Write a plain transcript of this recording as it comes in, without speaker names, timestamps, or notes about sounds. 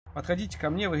Подходите ко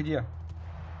мне, вы где?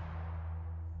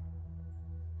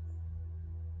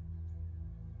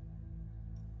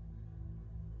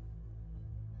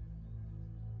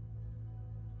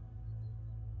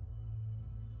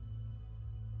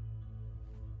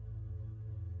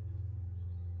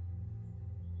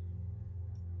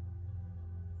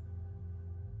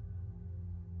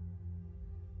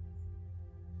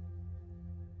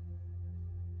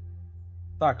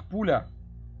 Так, пуля.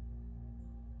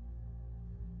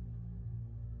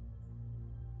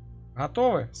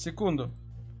 Готовы? Секунду.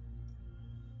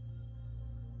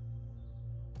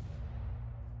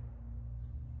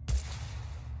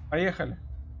 Поехали.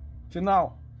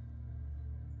 Финал.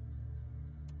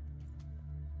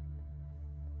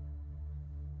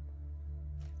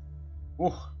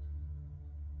 Ух.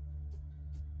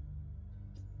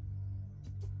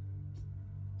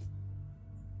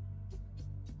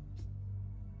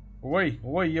 Ой,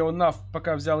 ой, Еонав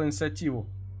пока взял инициативу.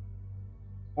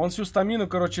 Он всю стамину,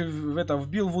 короче,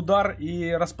 вбил в удар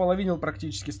и располовинил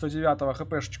практически 109-го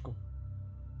хпшечку.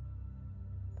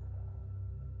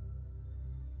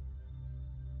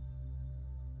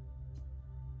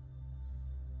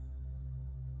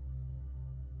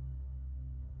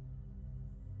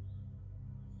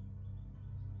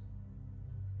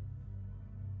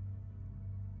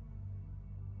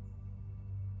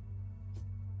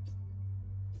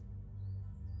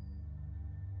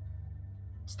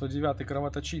 «109-й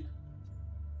кровоточит».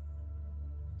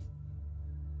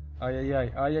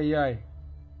 Ай-яй-яй, ай-яй-яй.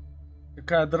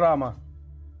 Какая драма.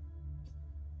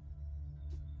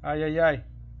 Ай-яй-яй.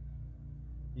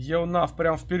 Еунав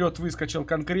прям вперед выскочил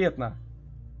конкретно.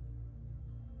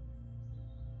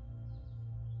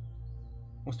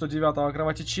 У 109-го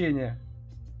кровотечение.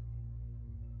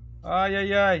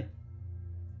 Ай-яй-яй.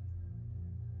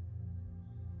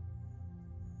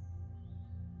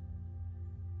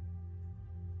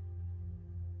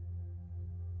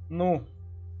 Ну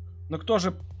кто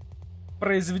же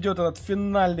произведет этот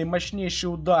финальный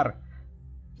мощнейший удар?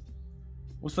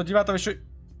 У 109-го еще...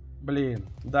 Блин,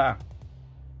 да.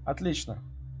 Отлично.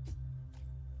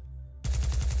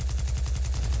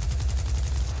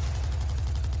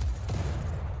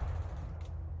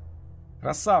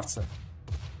 Красавцы.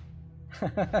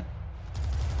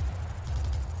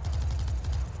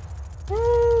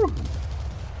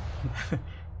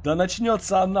 Да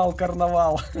начнется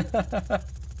анал-карнавал.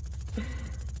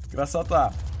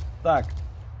 Красота. Так.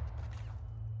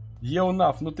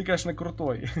 Еунав, ну ты, конечно,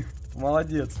 крутой.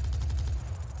 Молодец.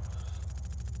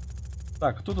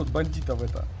 Так, кто тут бандитов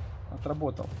это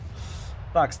отработал?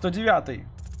 Так, 109-й.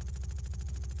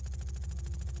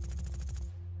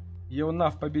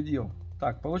 Еунав победил.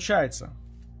 Так, получается.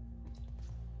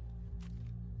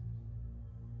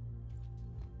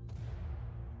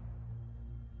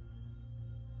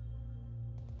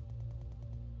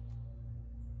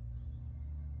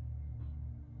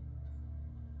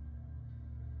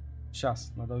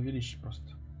 Сейчас, надо увеличить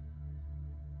просто.